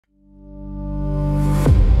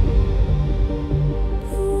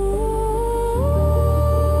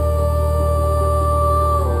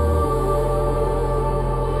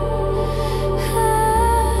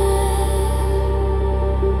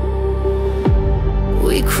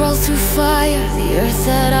crawl through fire, the earth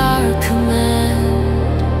at our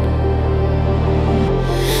command,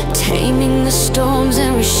 taming the storms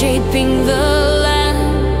and reshaping the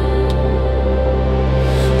land.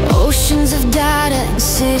 Oceans of data and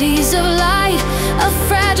cities of light, a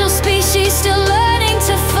fragile species still learning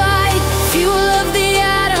to fight. Fuel of the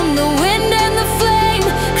atom, the wind and the flame,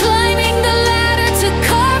 climbing the ladder to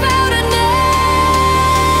carve out a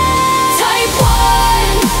name. Type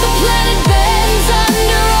 1, the planet bends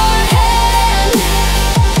under our hand.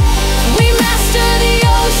 We master the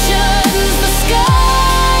oceans, the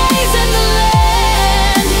skies and the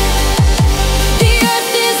land. The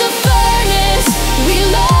earth is a furnace we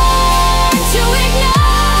learn to ignite,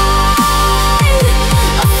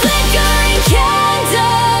 a flickering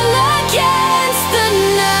candle against the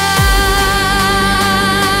night.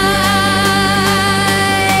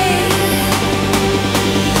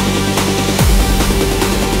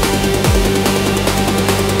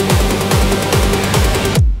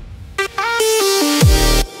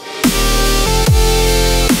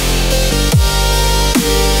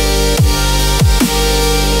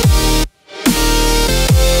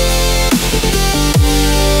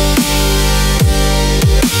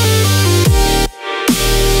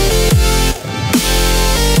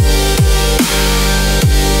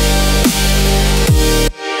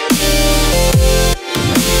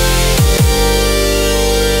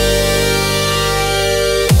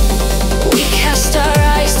 We cast our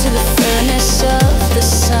eyes to the furnace of the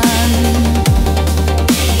sun,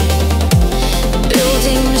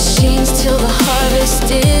 building machines till the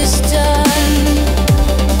harvest is done.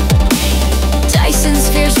 Dyson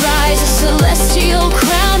spheres rise, a celestial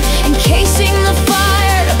crown, encasing the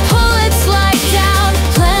fire to pull its light down.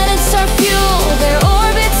 Planets are fuel, their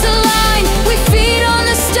orbits align. We feed on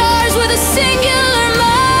the stars with a singular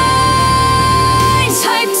mind.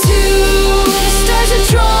 Type 2, the stars are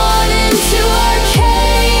drawn into our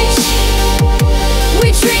cage. We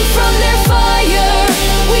drink from their fire,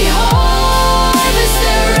 we harvest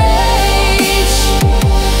their rage.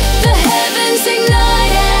 The heavens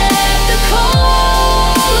ignite at the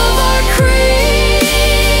call of our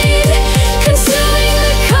creed, consuming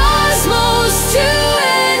the cosmos to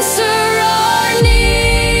answer our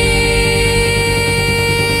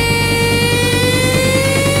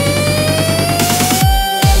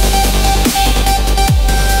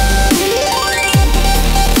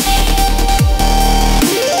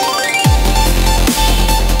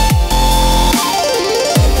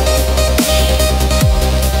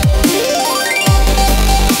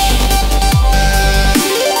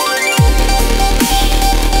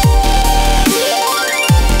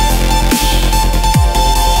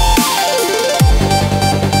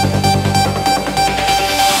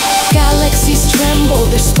Galaxies tremble,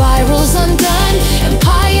 their spirals undone.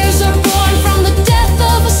 Empires are born from the death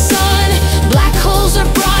of a sun. Black holes are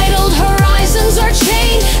bridled, horizons are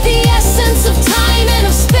chained. The essence of time and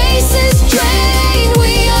of space is drained.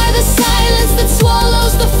 We are the silence that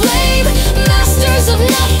swallows the flame, masters of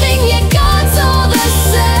nothing, yet gods all the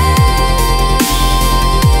same.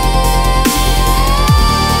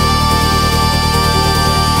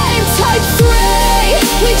 Type 3,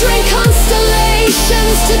 we drain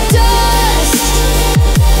constellations to dust.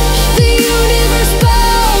 The universe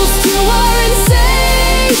bows to our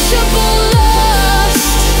insatiable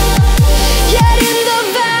lust. Yet in the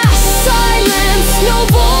vast silence, no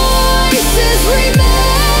voices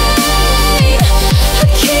remain. A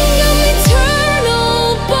kingdom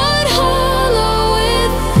eternal, but hollow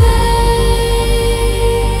within.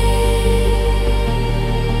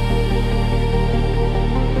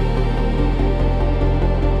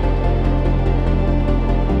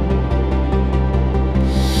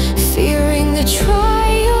 Fearing the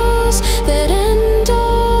trials that end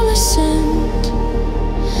all ascent,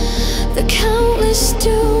 the countless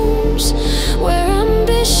dooms where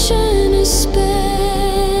ambition is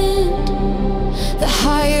spent. The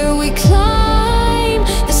higher we climb,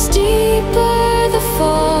 the steeper the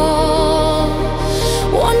fall.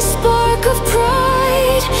 One spark of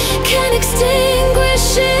pride can extinguish